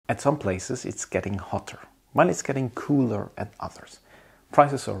At some places it's getting hotter, while it's getting cooler at others.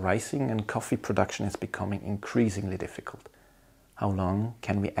 Prices are rising and coffee production is becoming increasingly difficult. How long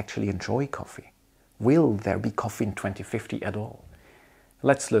can we actually enjoy coffee? Will there be coffee in 2050 at all?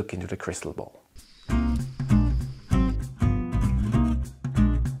 Let's look into the crystal ball.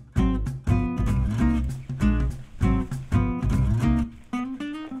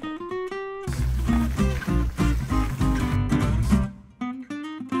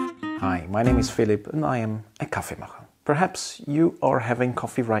 Hi, my name is Philip and I am a Kaffeemacher. Perhaps you are having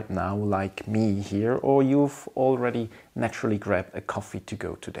coffee right now like me here, or you've already naturally grabbed a coffee to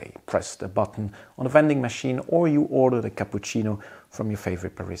go today, pressed a button on a vending machine, or you ordered a cappuccino from your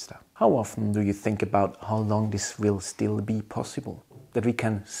favorite barista. How often do you think about how long this will still be possible? That we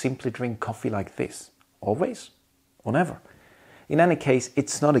can simply drink coffee like this? Always? Or never? In any case,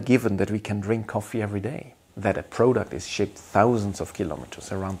 it's not a given that we can drink coffee every day. That a product is shipped thousands of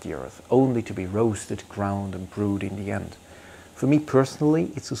kilometers around the earth only to be roasted, ground and brewed in the end. For me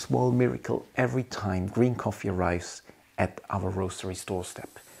personally, it's a small miracle every time green coffee arrives at our roastery's doorstep.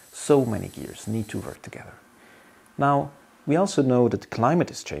 So many gears need to work together. Now, we also know that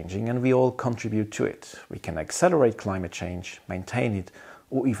climate is changing and we all contribute to it. We can accelerate climate change, maintain it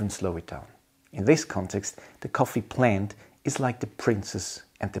or even slow it down. In this context, the coffee plant is like the princess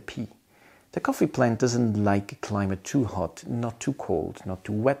and the pea. The coffee plant doesn't like a climate too hot, not too cold, not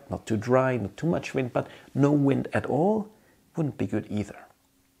too wet, not too dry, not too much wind, but no wind at all wouldn't be good either.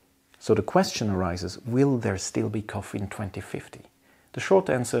 So the question arises, will there still be coffee in 2050? The short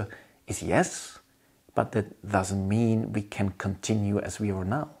answer is yes, but that doesn't mean we can continue as we are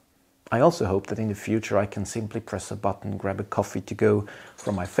now. I also hope that in the future I can simply press a button, grab a coffee to go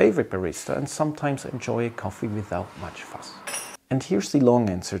from my favorite barista and sometimes enjoy a coffee without much fuss. And here's the long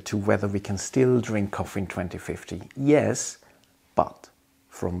answer to whether we can still drink coffee in 2050. Yes, but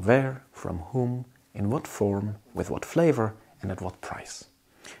from where, from whom, in what form, with what flavor and at what price?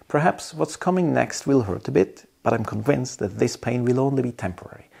 Perhaps what's coming next will hurt a bit, but I'm convinced that this pain will only be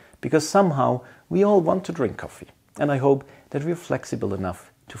temporary, because somehow we all want to drink coffee. And I hope that we're flexible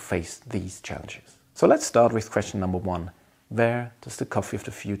enough to face these challenges. So let's start with question number 1. Where does the coffee of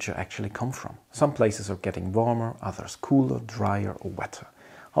the future actually come from? Some places are getting warmer, others cooler, drier or wetter.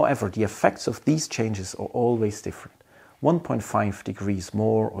 However, the effects of these changes are always different. 1.5 degrees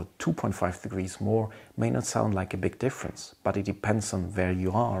more or 2.5 degrees more may not sound like a big difference, but it depends on where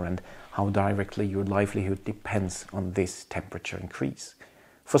you are and how directly your livelihood depends on this temperature increase.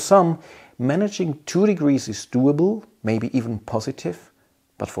 For some, managing 2 degrees is doable, maybe even positive,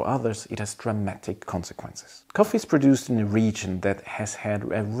 but for others it has dramatic consequences. Coffee is produced in a region that has had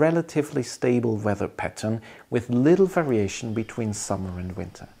a relatively stable weather pattern with little variation between summer and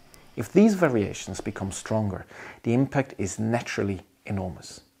winter. If these variations become stronger, the impact is naturally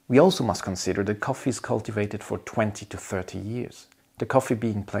enormous. We also must consider that coffee is cultivated for 20 to 30 years. The coffee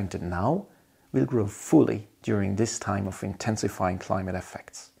being planted now will grow fully during this time of intensifying climate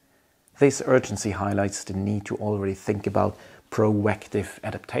effects. This urgency highlights the need to already think about proactive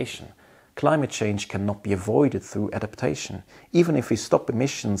adaptation. Climate change cannot be avoided through adaptation. Even if we stop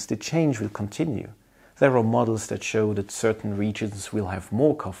emissions, the change will continue. There are models that show that certain regions will have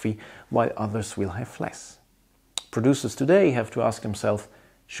more coffee while others will have less. Producers today have to ask themselves,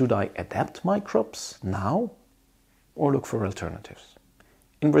 should I adapt my crops now or look for alternatives?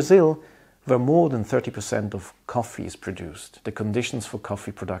 In Brazil, where more than 30% of coffee is produced, the conditions for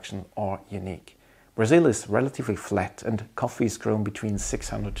coffee production are unique. Brazil is relatively flat and coffee is grown between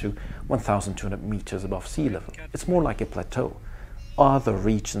 600 to 1,200 meters above sea level. It's more like a plateau. Other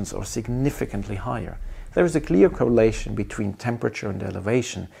regions are significantly higher. There is a clear correlation between temperature and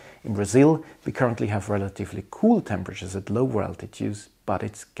elevation. In Brazil, we currently have relatively cool temperatures at lower altitudes, but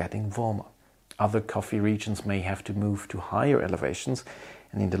it's getting warmer. Other coffee regions may have to move to higher elevations,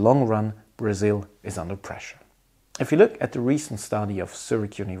 and in the long run, Brazil is under pressure. If you look at the recent study of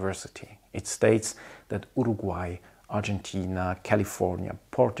Zurich University, it states that Uruguay, Argentina, California,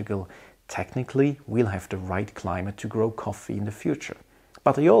 Portugal technically will have the right climate to grow coffee in the future.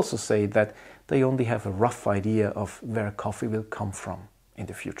 But they also say that they only have a rough idea of where coffee will come from in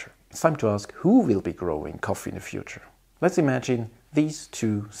the future. It's time to ask, who will be growing coffee in the future? Let's imagine these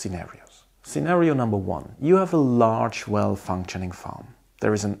two scenarios. Scenario number 1. You have a large, well-functioning farm.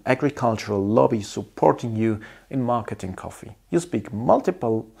 There is an agricultural lobby supporting you in marketing coffee. You speak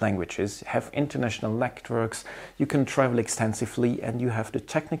multiple languages, have international networks, you can travel extensively, and you have the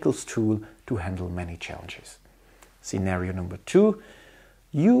technical tool to handle many challenges. Scenario number 2.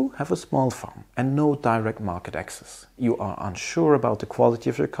 You have a small farm and no direct market access. You are unsure about the quality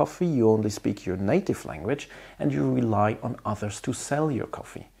of your coffee, you only speak your native language, and you rely on others to sell your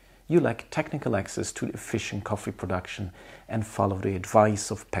coffee. you lack technical access to efficient coffee production and follow the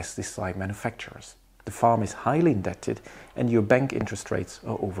advice of pesticide manufacturers. The farm is highly indebted and your bank interest rates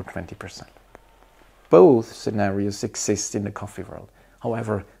are over 20%. Both scenarios exist in the coffee world.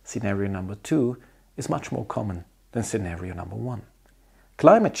 However, scenario number 2 is much more common than scenario number 1.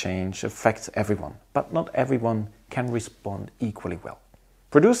 Climate change affects everyone, but not everyone can respond equally well.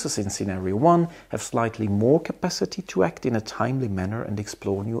 Producers in scenario 1 have slightly more capacity to act in a timely manner and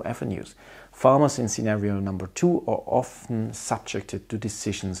explore new avenues. Farmers in scenario number 2 are often subjected to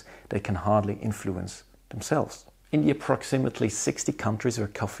decisions they can hardly influence themselves. In the approximately 60 countries where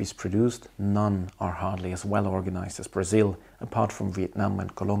coffee is produced, none are hardly as well organized as Brazil, apart from Vietnam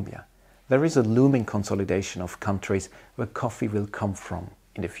and Colombia. There is a looming consolidation of countries where coffee will come from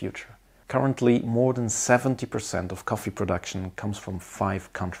in the future. Currently, more than 70% of coffee production comes from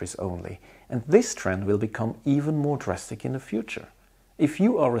 5 countries only, and this trend will become even more drastic in the future. If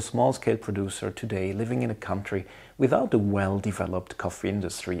you are a small-scale producer today living in a country without a well-developed coffee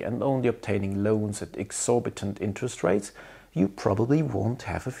industry and only obtaining loans at exorbitant interest rates, you probably won't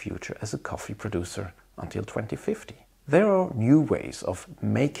have a future as a coffee producer until 2050. There are new ways of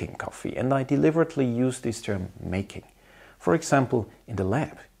making coffee, and I deliberately use this term making. For example, in the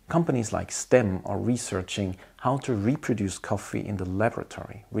lab, companies like STEM are researching how to reproduce coffee in the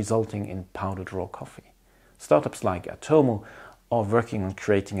laboratory, resulting in powdered raw coffee. Startups like Atomo are working on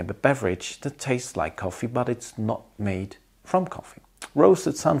creating a beverage that tastes like coffee, but it's not made from coffee.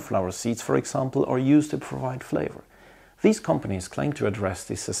 Roasted sunflower seeds, for example, are used to provide flavor. These companies claim to address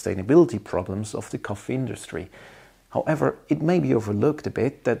the sustainability problems of the coffee industry. However, it may be overlooked a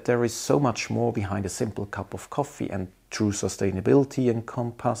bit that there is so much more behind a simple cup of coffee, and true sustainability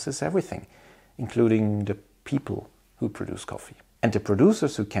encompasses everything, including the people who produce coffee. And the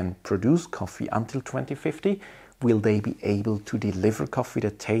producers who can produce coffee until 2050, will they be able to deliver coffee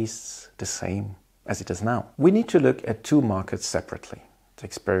that tastes the same as it does now? We need to look at 2 markets separately: the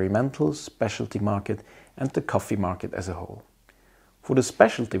experimental specialty market and the coffee market as a whole. For the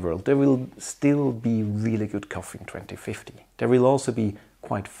specialty world, there will still be really good coffee in 2050. There will also be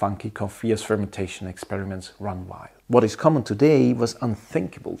quite funky coffee as fermentation experiments run wild. What is common today was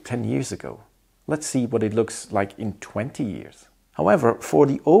unthinkable 10 years ago. Let's see what it looks like in 20 years. However, for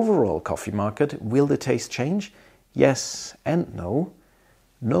the overall coffee market, will the taste change? Yes and no.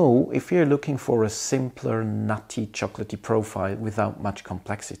 No, if you're looking for a simpler, nutty, chocolatey profile without much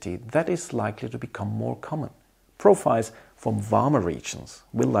complexity, that is likely to become more common. Profiles from warmer regions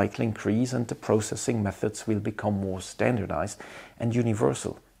will likely increase, and the processing methods will become more standardized and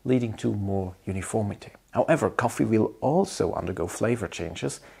universal, leading to more uniformity. However, coffee will also undergo flavor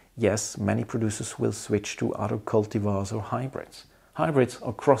changes. Yes, many producers will switch to other cultivars or hybrids. Hybrids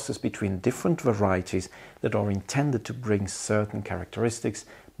are crosses between different varieties that are intended to bring certain characteristics,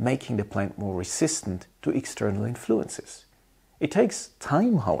 making the plant more resistant to external influences. It takes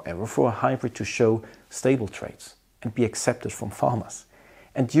time, however, for a hybrid to show stable traits and be accepted from farmers.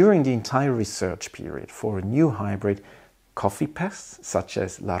 And during the entire research period for a new hybrid, coffee pests such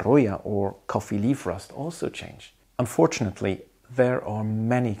as La Roya or coffee leaf rust also change. Unfortunately, there are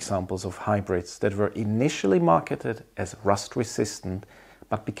many examples of hybrids that were initially marketed as rust-resistant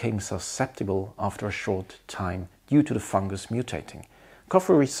but became susceptible after a short time due to the fungus mutating.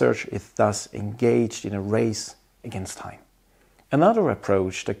 Coffee research is thus engaged in a race against time. Another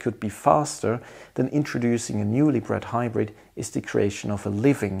approach that could be faster than introducing a newly bred hybrid is the creation of a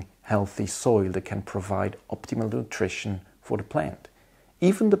living, healthy soil that can provide optimal nutrition for the plant.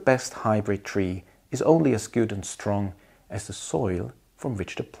 Even the best hybrid tree is only as good and strong as the soil from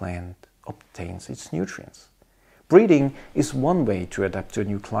which the plant obtains its nutrients. Breeding is one way to adapt to a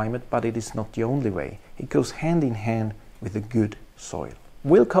new climate, but it is not the only way. It goes hand in hand with a good soil.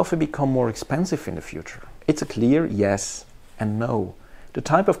 Will coffee become more expensive in the future? It's a clear yes and no. The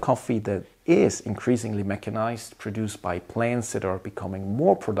type of coffee that is increasingly mechanized, produced by plants that are becoming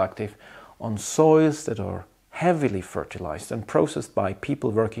more productive on soils that are heavily fertilized and processed by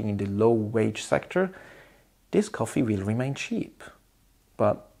people working in the low-wage sector, this coffee will remain cheap.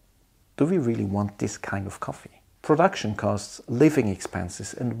 But do we really want this kind of coffee? Production costs, living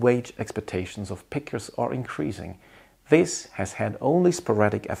expenses, and wage expectations of pickers are increasing. This has had only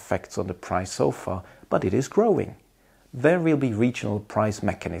sporadic effects on the price so far, but it is growing. There will be regional price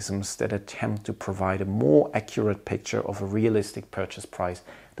mechanisms that attempt to provide a more accurate picture of a realistic purchase price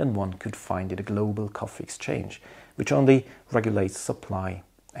than one could find in the global coffee exchange, which only regulates supply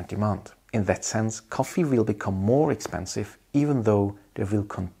and demand. In that sense, coffee will become more expensive, even though there will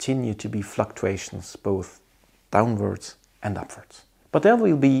continue to be fluctuations both downwards and upwards. But there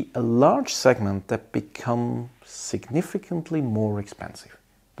will be a large segment that becomes significantly more expensive.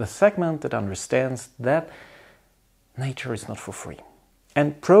 The segment that understands that nature is not for free.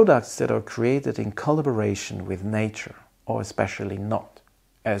 And products that are created in collaboration with nature are especially not,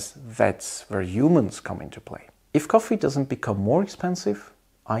 as that's where humans come into play. If coffee doesn't become more expensive,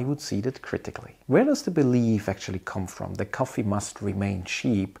 I would see that critically. Where does the belief actually come from that coffee must remain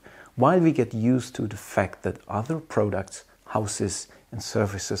cheap while we get used to the fact that other products, houses and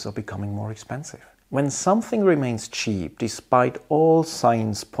services are becoming more expensive? When something remains cheap, despite all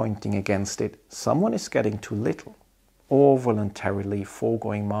signs pointing against it, someone is getting too little, or voluntarily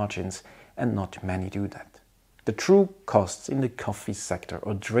foregoing margins, and not many do that. The true costs in the coffee sector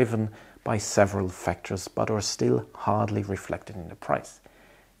are driven by several factors, but are still hardly reflected in the price.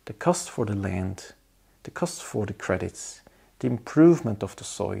 The cost for the land, the cost for the credits, the improvement of the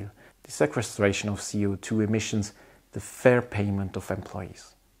soil, the sequestration of CO2 emissions, the fair payment of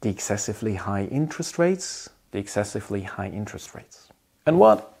employees, the excessively high interest rates. And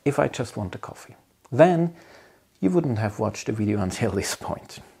what if I just want a coffee? Then you wouldn't have watched the video until this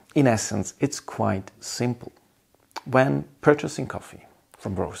point. In essence, it's quite simple. When purchasing coffee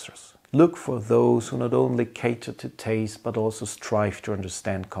from roasters, look for those who not only cater to taste but also strive to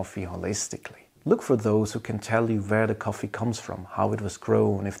understand coffee holistically. Look for those who can tell you where the coffee comes from, how it was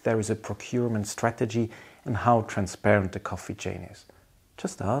grown, if there is a procurement strategy, and how transparent the coffee chain is.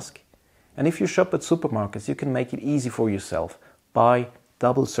 Just ask. And if you shop at supermarkets, you can make it easy for yourself. Buy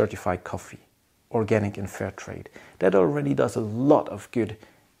double certified coffee, organic and fair trade. That already does a lot of good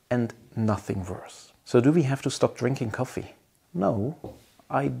and nothing worse. So do we have to stop drinking coffee? No,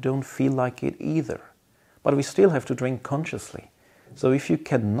 I don't feel like it either. But we still have to drink consciously. So if you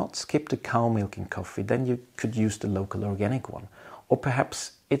cannot skip the cow milk in coffee, then you could use the local organic one. Or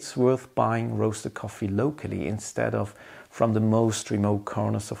perhaps it's worth buying roasted coffee locally instead of from the most remote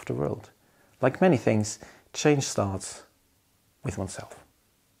corners of the world. Like many things, change starts with oneself.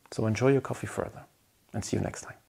 So enjoy your coffee further and see you next time.